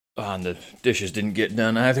And the dishes didn't get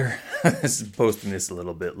done either. This is posting this a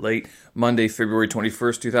little bit late. Monday, February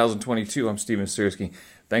 21st, 2022. I'm Steven Sersky.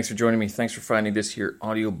 Thanks for joining me. Thanks for finding this here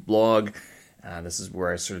audio blog. This is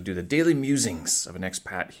where I sort of do the daily musings of an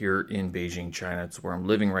expat here in Beijing, China. It's where I'm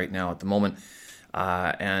living right now at the moment.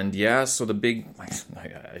 So the big,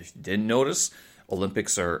 I didn't notice,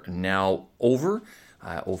 Olympics are now over.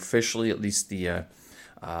 Officially, at least the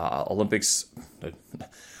Olympics,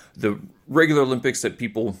 the regular Olympics that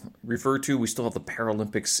people refer to. We still have the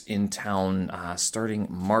Paralympics in town starting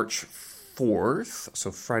March 4th.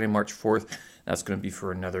 So Friday, March 4th. That's going to be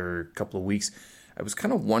for another couple of weeks. I was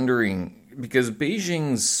kind of wondering, because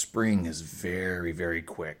Beijing's spring is very, very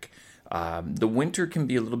quick. The winter can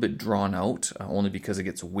be a little bit drawn out, only because it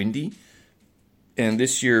gets windy. And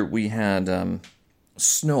this year we had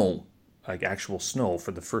snow, like actual snow,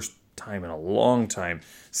 for the first time in a long time.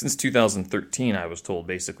 Since 2013, I was told,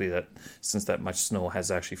 basically, that since that much snow has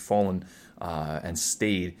actually fallen and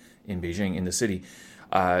stayed in Beijing, in the city.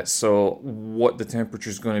 So what the temperature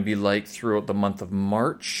is going to be like throughout the month of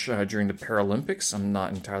March during the Paralympics, I'm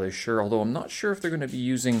not entirely sure, although I'm not sure if they're going to be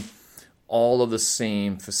using all of the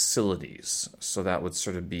same facilities. So that would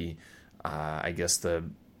sort of be, I guess, the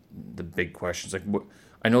big questions. Like,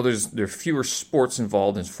 I know there are fewer sports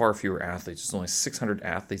involved and far fewer athletes. There's only 600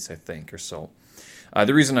 athletes, I think, or so.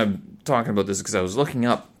 The reason I'm talking about this is because I was looking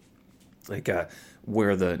up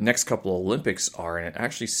where the next couple of Olympics are, and it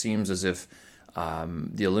actually seems as if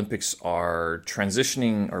the Olympics are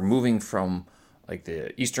transitioning or moving from like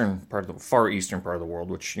the far eastern part of the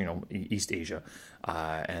world, which, East Asia,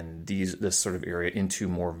 and this sort of area, into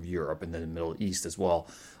more of Europe and then the Middle East as well.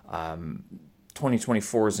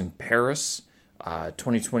 2024 is in Paris.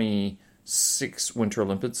 2026 Winter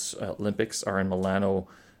Olympics are in Milano,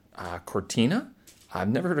 Cortina. I've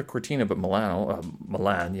never heard of Cortina, but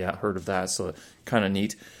Milan, yeah, heard of that, so kind of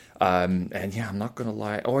neat. I'm not going to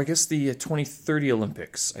lie. Oh, I guess the 2030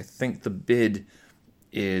 Olympics, I think the bid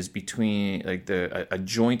is between, a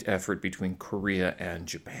joint effort between Korea and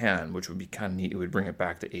Japan, which would be kind of neat. It would bring it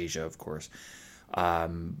back to Asia, of course.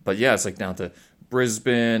 It's like down to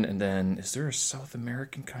Brisbane, and then is there a South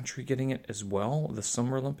American country getting it as well? The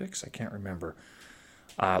Summer Olympics? I can't remember.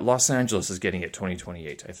 Los Angeles is getting it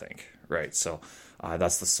 2028, I think. Right, so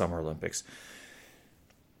that's the Summer Olympics.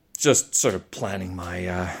 Just sort of planning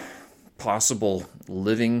my possible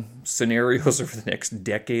living scenarios over the next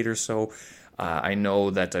decade or so. I know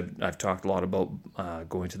that I've talked a lot about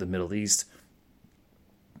going to the Middle East,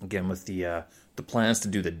 again with the plans to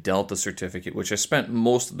do the Delta certificate, which I spent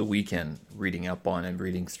most of the weekend reading up on and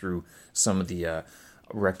reading through some of the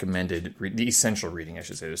the essential reading, I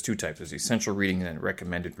should say. There's two types. There's essential reading and then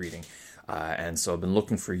recommended reading. And so I've been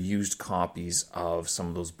looking for used copies of some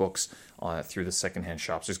of those books through the secondhand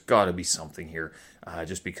shops. There's got to be something here,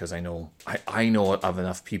 just because I know of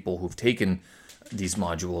enough people who've taken these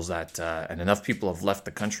modules and enough people have left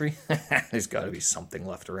the country. There's got to be something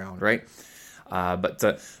left around, right?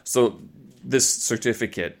 So this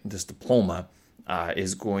certificate, this diploma,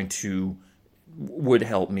 would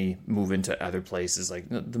help me move into other places like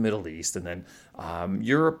the Middle East, and then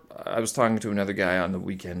Europe. I was talking to another guy on the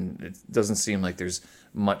weekend. It doesn't seem like there's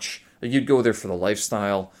much. You'd go there for the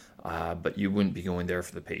lifestyle, but you wouldn't be going there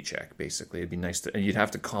for the paycheck. Basically, it'd be nice and you'd have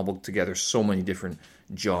to cobble together so many different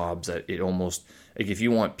jobs that it almost, like, if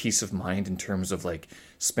you want peace of mind in terms of like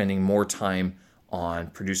spending more time on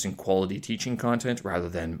producing quality teaching content rather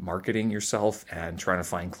than marketing yourself and trying to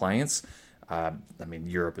find clients.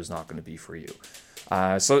 Europe is not going to be for you.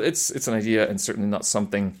 So it's an idea, and certainly not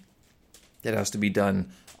something that has to be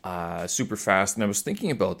done super fast. And I was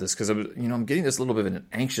thinking about this because I'm getting this little bit of an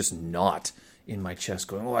anxious knot in my chest,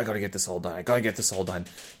 going, I got to get this all done. I got to get this all done.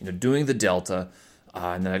 Doing the Delta,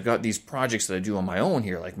 and then I've got these projects that I do on my own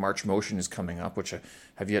here, like March Motion is coming up, which I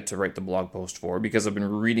have yet to write the blog post for because I've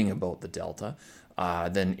been reading about the Delta.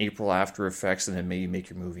 Then April After Effects, and then maybe Make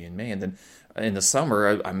Your Movie in May. And then in the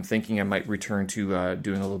summer, I'm thinking I might return to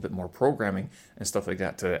doing a little bit more programming and stuff like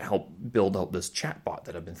that to help build out this chatbot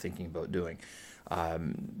that I've been thinking about doing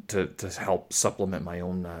to help supplement my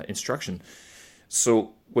own instruction.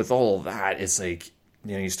 So with all of that, it's like,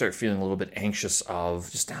 you start feeling a little bit anxious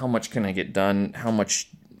of just how much can I get done? How much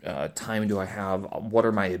time do I have? What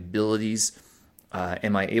are my abilities?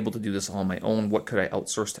 Am I able to do this all on my own? What could I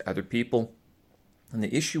outsource to other people? And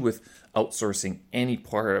the issue with outsourcing any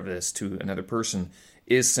part of this to another person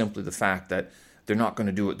is simply the fact that they're not going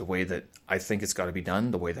to do it the way that I think it's got to be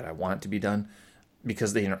done, the way that I want it to be done,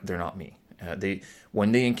 because they're not me.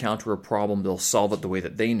 When they encounter a problem, they'll solve it the way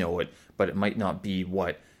that they know it, but it might not be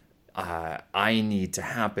what I need to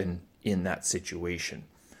happen in that situation.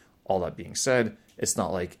 All that being said, It's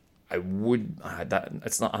not like I would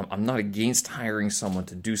I'm not against hiring someone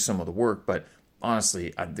to do some of the work, but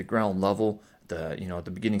honestly, at the ground level, at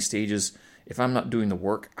the beginning stages, if I'm not doing the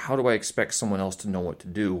work, how do I expect someone else to know what to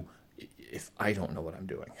do if I don't know what I'm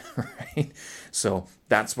doing, right? So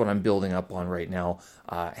that's what I'm building up on right now.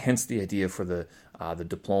 Hence the idea for the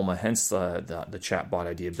diploma, hence the chatbot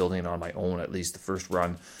idea, building it on my own, at least the first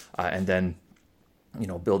run, and then,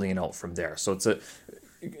 building it out from there. So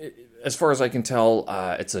as far as I can tell,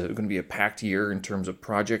 it's going to be a packed year in terms of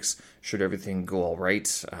projects. Should everything go all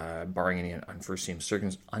right, barring any unforeseen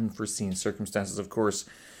circumstances, of course.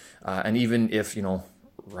 And even if,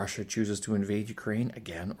 Russia chooses to invade Ukraine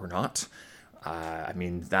again or not,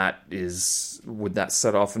 would that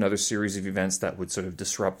set off another series of events that would sort of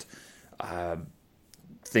disrupt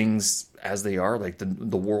things as they are, like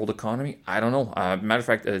the world economy? I don't know. Matter of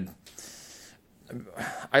fact,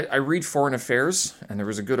 I read Foreign Affairs, and there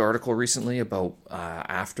was a good article recently about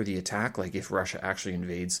after the attack, like if Russia actually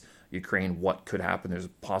invades Ukraine, what could happen? There's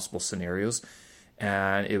possible scenarios.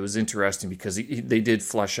 And it was interesting because they did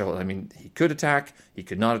flesh out, he could attack, he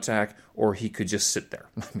could not attack, or he could just sit there.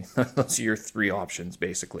 Those are your three options,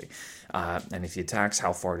 basically. And if he attacks,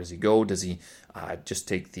 how far does he go? Does he just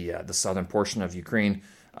take the southern portion of Ukraine,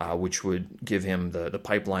 which would give him the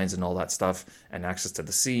pipelines and all that stuff and access to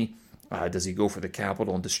the sea? Does he go for the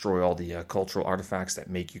capital and destroy all the cultural artifacts that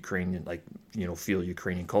make Ukrainian, feel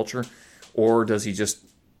Ukrainian culture? Or does he just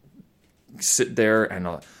sit there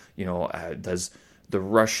and, does the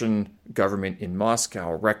Russian government in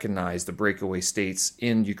Moscow recognize the breakaway states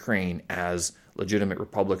in Ukraine as legitimate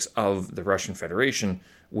republics of the Russian Federation,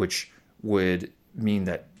 which would mean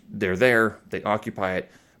that they're there, they occupy it,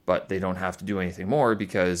 but they don't have to do anything more,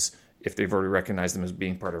 because if they've already recognized them as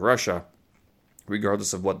being part of Russia,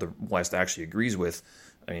 regardless of what the West actually agrees with,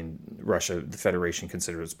 Russia, the Federation,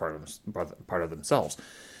 considers part of themselves.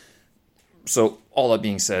 So all that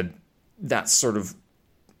being said, that sort of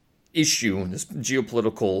issue, this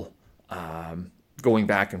geopolitical going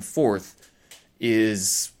back and forth,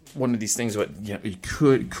 is one of these things. But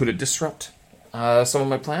could it disrupt some of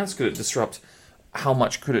my plans? Could it disrupt? How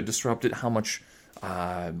much could it disrupt it? How much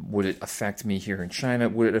would it affect me here in China?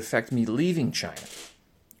 Would it affect me leaving China?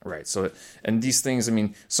 Right. So, and these things,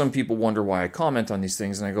 some people wonder why I comment on these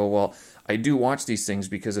things, and I go, well, I do watch these things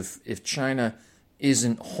because if China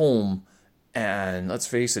isn't home. And let's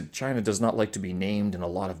face it, China does not like to be named in a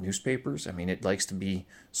lot of newspapers. It likes to be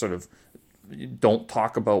sort of, don't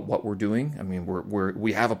talk about what we're doing.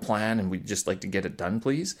 We have a plan and we just like to get it done,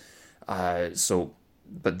 please.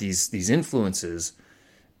 But these influences,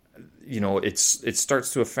 it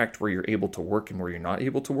starts to affect where you're able to work and where you're not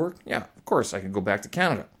able to work. Yeah, of course, I could go back to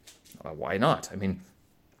Canada. Why not?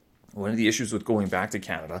 One of the issues with going back to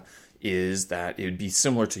Canada is that it would be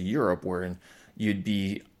similar to Europe, wherein you'd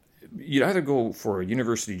either go for a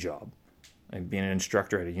university job and being an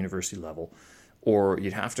instructor at a university level, or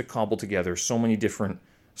you'd have to cobble together so many different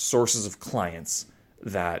sources of clients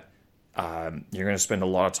that you're going to spend a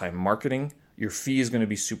lot of time marketing. Your fee is going to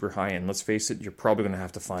be super high, and let's face it, you're probably going to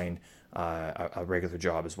have to find a regular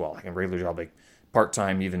job as well, like a regular job, like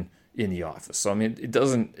part-time, even in the office. So it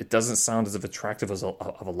doesn't sound as attractive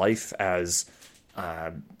of a life as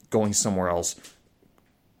going somewhere else,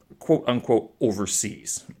 quote unquote,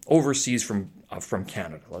 overseas from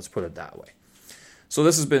Canada. Let's put it that way. So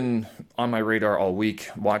this has been on my radar all week,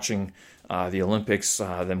 watching the Olympics,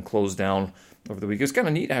 them close down over the week. It was kind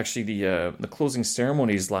of neat, actually, the closing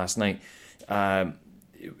ceremonies last night. I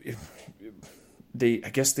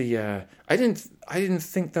didn't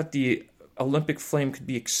think that the Olympic flame could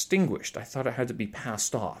be extinguished. I thought it had to be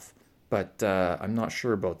passed off, but I'm not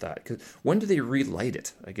sure about that. 'Cause when do they relight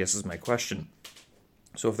it, I guess, is my question.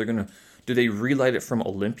 So if do they relight it from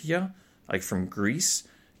Olympia, like from Greece,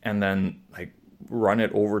 and then like run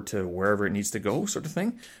it over to wherever it needs to go, sort of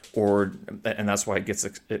thing, and that's why it gets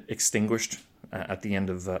extinguished at the end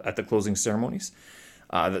of at the closing ceremonies?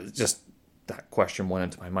 Just that question went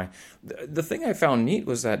into my mind. The thing I found neat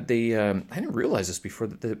was that they I didn't realize this before,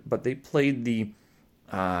 but they played the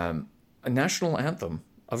national anthem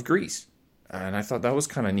of Greece, and I thought that was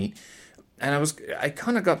kind of neat. And I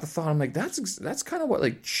kind of got the thought, I'm like, that's kind of what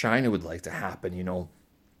like China would like to happen,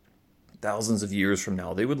 thousands of years from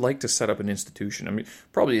now. They would like to set up an institution.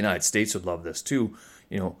 Probably the United States would love this too.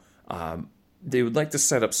 They would like to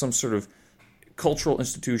set up some sort of cultural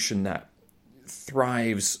institution that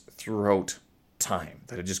thrives throughout time,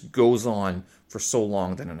 that it just goes on for so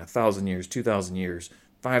long that in 1,000 years, 2,000 years,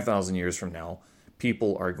 5,000 years from now,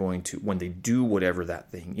 people are going to, when they do whatever that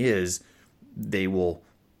thing is, they will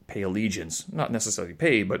pay allegiance, not necessarily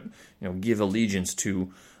pay, but give allegiance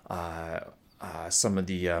to some of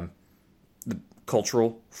the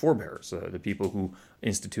cultural forebears, the people who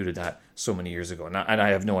instituted that so many years ago. And I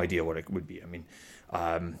have no idea what it would be. I mean,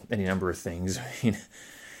 any number of things. I mean,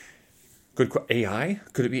 AI?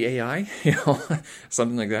 Could it be AI?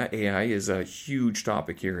 Something like that. AI is a huge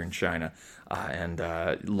topic here in China, and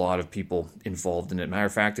a lot of people involved in it. Matter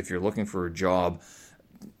of fact, if you're looking for a job,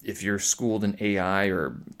 if you're schooled in AI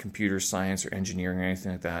or computer science or engineering or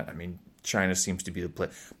anything like that, I mean, China seems to be the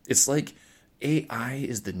place. It's like AI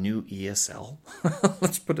is the new ESL.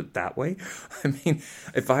 Let's put it that way. I mean,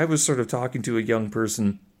 if I was sort of talking to a young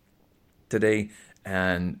person today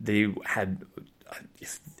and they had,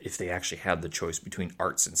 if they actually had the choice between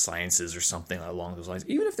arts and sciences or something along those lines,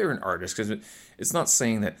 even if they're an artist, because it's not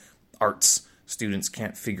saying that arts students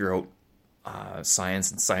can't figure out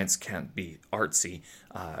science and science can't be artsy,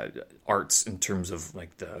 arts in terms of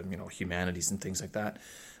like the humanities and things like that.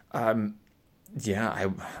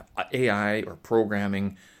 AI or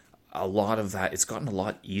programming, a lot of that, it's gotten a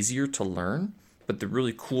lot easier to learn, but the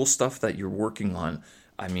really cool stuff that you're working on,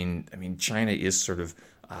 I mean, China is sort of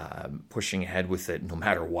pushing ahead with it no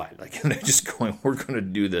matter what. Like, they're just going, we're going to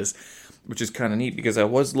do this, which is kind of neat, because I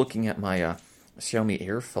was looking at my Xiaomi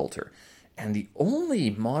air filter, and the only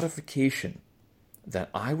modification that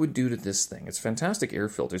I would do to this thing, it's fantastic air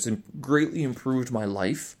filter. It's greatly improved my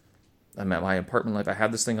life. I'm at my apartment life. I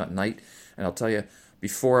have this thing at night, and I'll tell you,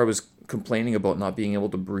 before I was complaining about not being able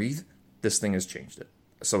to breathe, this thing has changed it.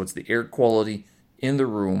 So it's the air quality in the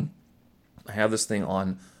room. I have this thing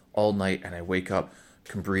on all night, and I wake up,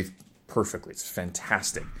 can breathe perfectly. It's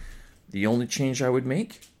fantastic. The only change I would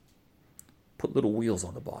make, put little wheels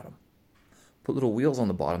on the bottom. Put little wheels on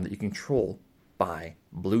the bottom that you control by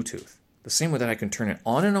Bluetooth. The same way that I can turn it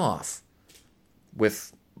on and off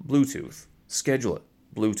with Bluetooth. Schedule it,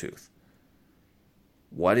 Bluetooth.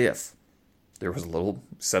 What if there was a little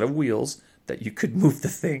set of wheels that you could move the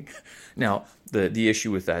thing? Now, the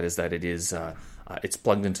issue with that is that it's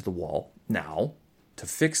plugged into the wall. Now, to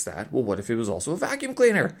fix that, well, what if it was also a vacuum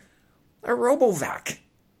cleaner? A RoboVac,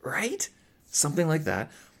 right? Something like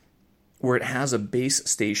that, where it has a base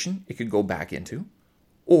station it could go back into,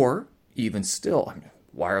 or even still,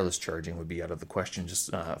 wireless charging would be out of the question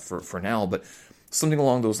just for now, but something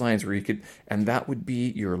along those lines where you could, and that would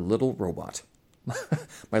be your little robot.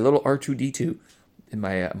 My little R2-D2 in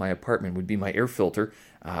my apartment would be my air filter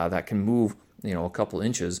that can move, a couple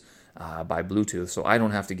inches by Bluetooth, so I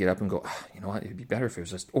don't have to get up and go, you know what, it'd be better if it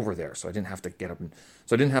was just over there, so I didn't have to get up,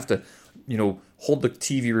 so I didn't have to, hold the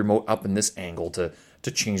TV remote up in this angle to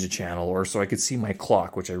change the channel, or so I could see my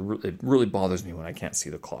clock, which it really bothers me when I can't see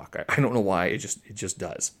the clock. I don't know why, it just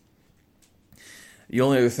does. The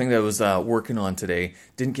only other thing that I was working on today,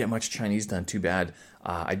 didn't get much Chinese done, too bad.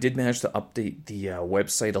 I did manage to update the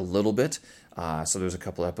website a little bit, so there's a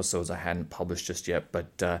couple episodes I hadn't published just yet,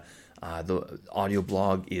 but the audio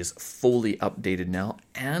blog is fully updated now,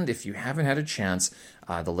 and if you haven't had a chance,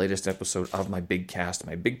 the latest episode of my big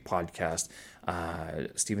podcast,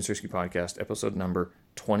 Steven Sersky Podcast, episode number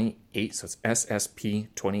 28, so it's SSP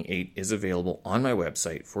 28, is available on my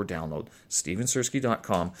website for download,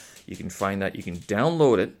 stevensersky.com. You can find that, you can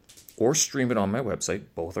download it or stream it on my website,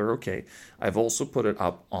 both are okay. I've also put it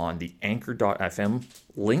up on the anchor.fm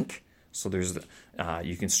link, so there's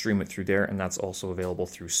you can stream it through there, and that's also available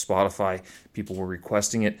through Spotify. People were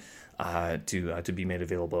requesting it to be made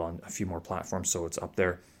available on a few more platforms, so it's up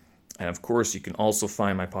there. And of course, you can also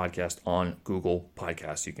find my podcast on Google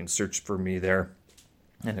Podcasts. You can search for me there,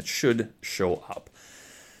 and it should show up.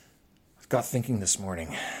 I got thinking this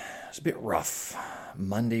morning, it was a bit rough,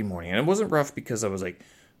 Monday morning, and it wasn't rough because I was like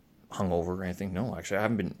hungover or anything. No, actually, I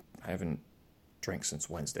haven't drank since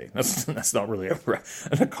Wednesday. That's not really an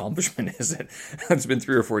accomplishment, is it? It's been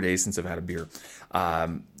 3 or 4 days since I've had a beer,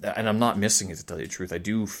 and I'm not missing it, to tell you the truth. I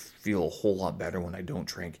do feel a whole lot better when I don't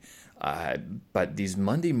drink. But these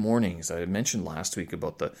Monday mornings, I mentioned last week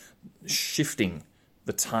about the shifting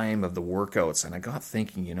the time of the workouts, and I got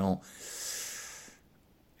thinking,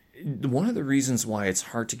 one of the reasons why it's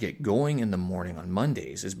hard to get going in the morning on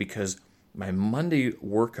Mondays is because my Monday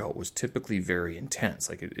workout was typically very intense.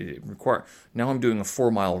 Like it required. Now I'm doing a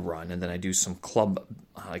 4-mile run, and then I do some club,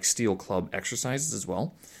 like steel club exercises as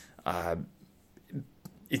well.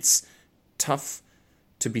 It's tough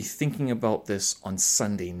to be thinking about this on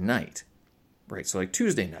Sunday night, right? So like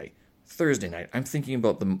Tuesday night, Thursday night, I'm thinking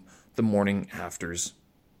about the morning after's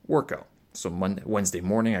workout. So Wednesday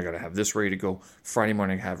morning, I got to have this ready to go. Friday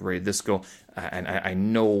morning, I have ready this go, and I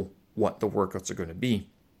know what the workouts are going to be.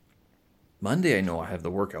 Monday, I know I have the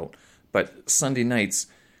workout, but Sunday nights,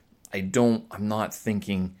 I'm not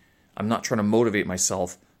trying to motivate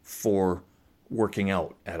myself for working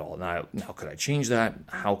out at all. Now could I change that?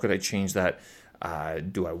 How could I change that?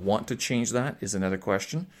 Do I want to change that is another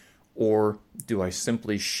question. Or do I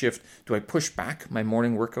simply shift? Do I push back my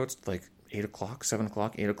morning workouts like 8 o'clock, 7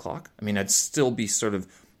 o'clock, 8 o'clock? I mean, I'd still be sort of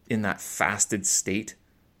in that fasted state,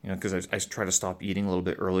 because I try to stop eating a little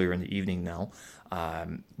bit earlier in the evening now,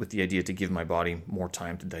 with the idea to give my body more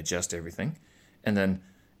time to digest everything. And then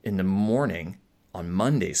in the morning, on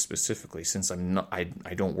Mondays specifically, since I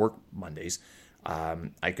don't work Mondays,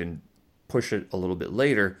 I can push it a little bit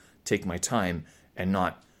later, take my time, and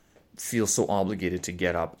not feel so obligated to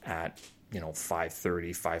get up at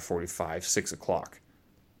 5:30, 5:45, 6 o'clock,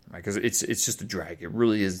 right? Because it's just a drag. It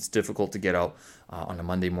really is. It's difficult to get out on a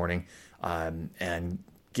Monday morning, and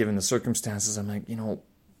given the circumstances, I'm like,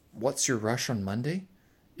 what's your rush on Monday?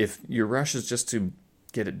 If your rush is just to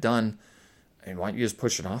get it done, and why don't you just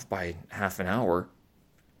push it off by half an hour,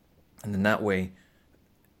 and then that way,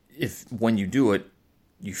 when you do it,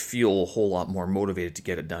 you feel a whole lot more motivated to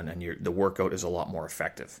get it done, and the workout is a lot more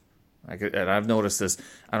effective. And I've noticed this.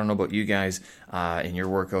 I don't know about you guys in your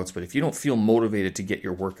workouts, but if you don't feel motivated to get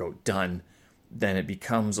your workout done, then it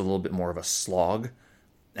becomes a little bit more of a slog,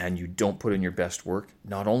 and you don't put in your best work.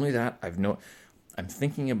 Not only that, I'm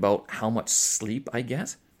thinking about how much sleep I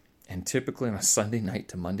get, and typically on a Sunday night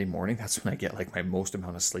to Monday morning, that's when I get like my most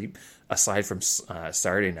amount of sleep, aside from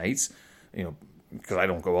Saturday nights, because I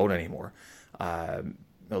don't go out anymore, at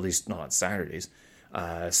least not on Saturdays.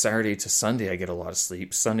 Saturday to Sunday, I get a lot of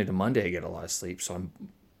sleep. Sunday to Monday, I get a lot of sleep, so I'm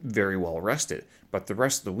very well rested. But the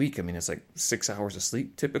rest of the week, it's like 6 hours of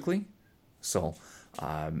sleep typically. So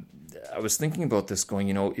I was thinking about this going,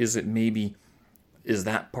 is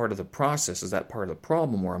that part of the process? Is that part of the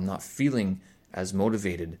problem where I'm not feeling as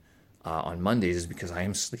motivated on Mondays is because I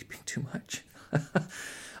am sleeping too much?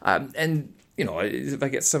 And, if I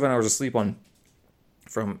get 7 hours of sleep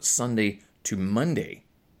from Sunday to Monday,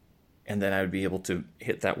 and then I would be able to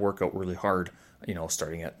hit that workout really hard,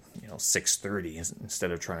 starting at 6:30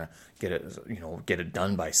 instead of trying to get it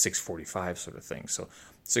done by 6:45 sort of thing. So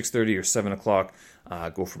 6:30 or 7 o'clock,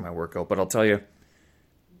 go for my workout. But I'll tell you,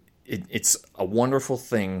 it's a wonderful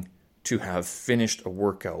thing to have finished a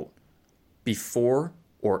workout before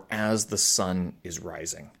or as the sun is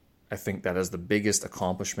rising. I think that is the biggest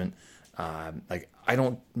accomplishment. I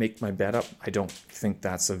don't make my bed up. I don't think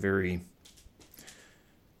that's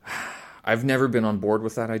I've never been on board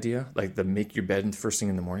with that idea, like the make your bed first thing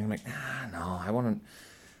in the morning. I'm like,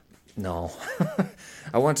 no.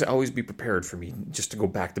 I want to always be prepared for me just to go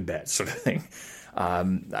back to bed sort of thing.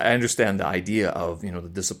 I understand the idea of, the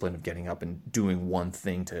discipline of getting up and doing one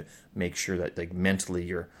thing to make sure that like mentally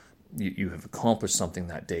you have accomplished something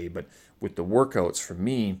that day. But with the workouts, for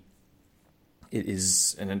me, it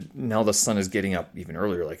is, and now the sun is getting up even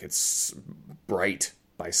earlier, like it's bright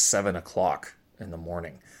by 7 o'clock in the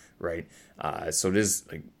morning. Right. So it is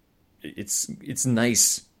like, it's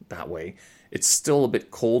nice that way. It's still a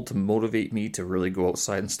bit cold to motivate me to really go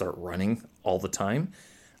outside and start running all the time.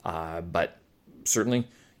 But certainly,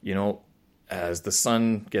 as the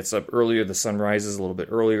sun gets up earlier, the sun rises a little bit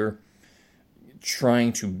earlier,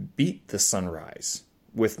 trying to beat the sunrise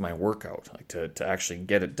with my workout, like to actually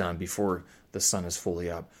get it done before the sun is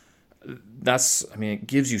fully up. It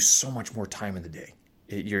gives you so much more time in the day.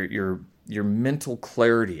 Your mental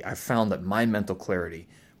clarity, I've found that my mental clarity,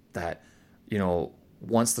 that,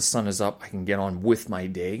 once the sun is up, I can get on with my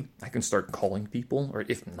day. I can start calling people, or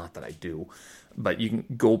if not that I do, but you can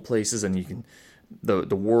go places and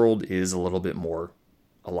the world is a little bit more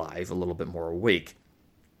alive, a little bit more awake.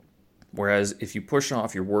 Whereas if you push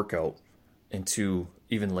off your workout into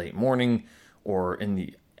even late morning or in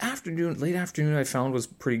the afternoon, late afternoon I found was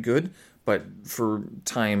pretty good, but for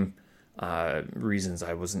time reasons,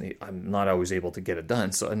 I'm not always able to get it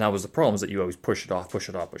done. So, and that was the problem, is that you always push it off.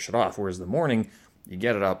 Whereas in the morning, you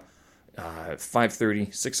get it up,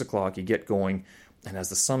 5:30, 6 o'clock, you get going. And as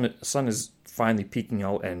the sun is finally peeking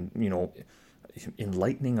out and,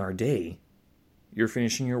 enlightening our day, you're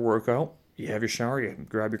finishing your workout, you have your shower, you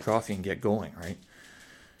grab your coffee and get going, right?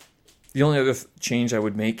 The only other change I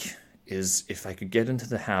would make is if I could get into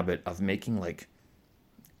the habit of making like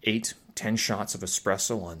 8-10 shots of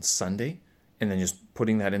espresso on Sunday, and then just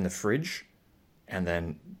putting that in the fridge, and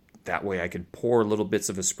then that way I could pour little bits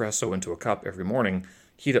of espresso into a cup every morning,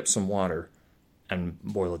 heat up some water, and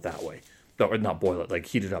boil it that way. Or not boil it, like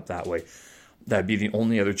heat it up that way. That'd be the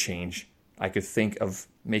only other change I could think of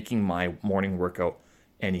making my morning workout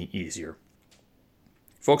any easier.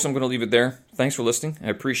 Folks, I'm going to leave it there. Thanks for listening. I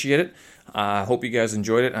appreciate it. I hope you guys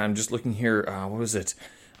enjoyed it. I'm just looking here. What was it?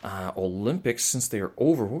 Olympics, since they are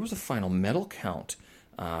over, what was the final medal count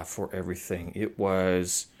for everything? It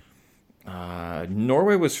was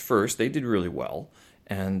Norway was first. They did really well.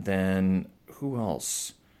 And then who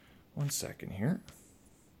else? One second here.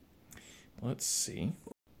 Let's see.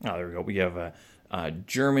 Oh, there we go. We have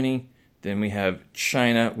Germany. Then we have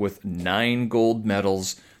China with 9 gold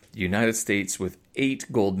medals. The United States with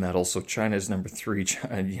 8 gold medals. So China is number 3.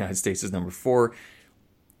 The United States is number 4.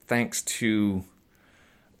 Thanks to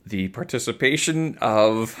the participation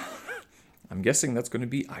of, I'm guessing that's going to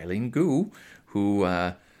be Eileen Gu,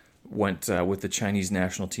 who went with the Chinese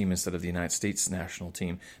national team instead of the United States national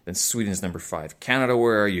team. Then Sweden is number 5. Canada,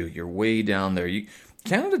 where are you? You're way down there.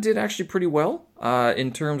 Canada did actually pretty well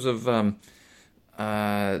in terms of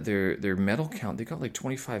their medal count. They got like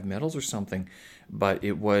 25 medals or something, but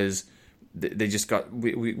it was they just got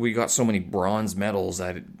we got so many bronze medals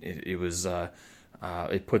that it was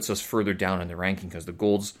it puts us further down in the ranking because the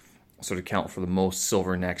golds sort of count for the most,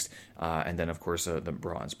 silver next, and then of course the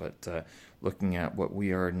bronze. But looking at what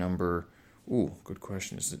we are number, good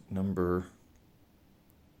question. Is it number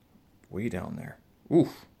way down there?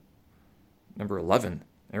 Number 11.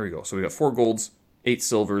 There we go. So we got 4 golds, 8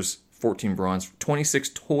 silvers, 14 bronze, 26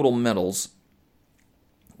 total medals,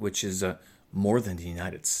 which is more than the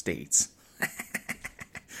United States.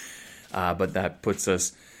 But that puts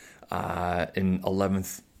us in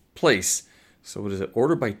 11th place. So what is it?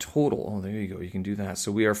 Order by total. Oh, there you go. You can do that.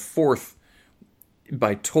 So we are 4th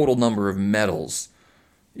by total number of medals.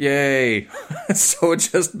 Yay! So it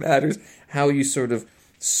just matters how you sort of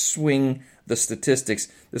swing the statistics.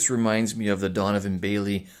 This reminds me of the Donovan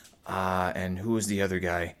Bailey, and who was the other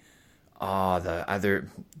guy? The other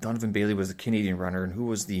Donovan Bailey was the Canadian runner, and who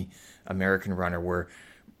was the American runner? Where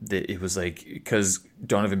it was like, because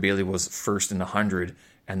Donovan Bailey was first in 100,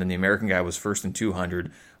 and then the American guy was first in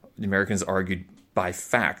 200. The Americans argued by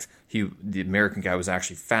fact the American guy was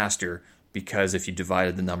actually faster because if you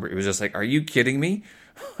divided the number, it was just like, are you kidding me?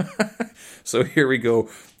 So here we go.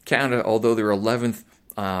 Canada, although they're 11th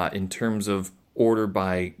in terms of order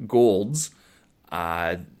by golds,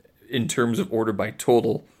 in terms of order by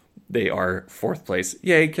total, they are 4th place.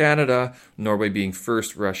 Yay, Canada! Norway being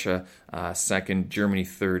first, Russia second, Germany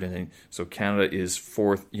third, and then so Canada is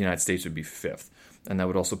 4th. United States would be 5th, and that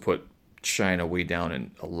would also put China way down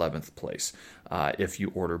in 11th place if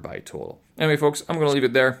you order by total. Anyway, folks, I'm going to leave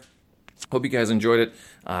it there. Hope you guys enjoyed it.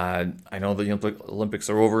 I know the Olympics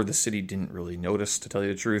are over. The city didn't really notice, to tell you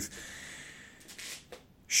the truth.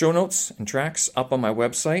 Show notes and tracks up on my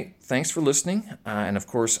website. Thanks for listening. And of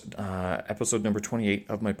course, episode number 28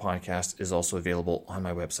 of my podcast is also available on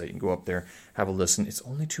my website. You can go up there, have a listen. It's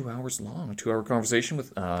only 2 hours long, a 2-hour conversation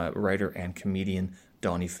with writer and comedian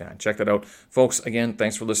Donnie Phan. Check that out. Folks, again,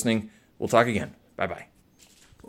 thanks for listening. We'll talk again. Bye-bye.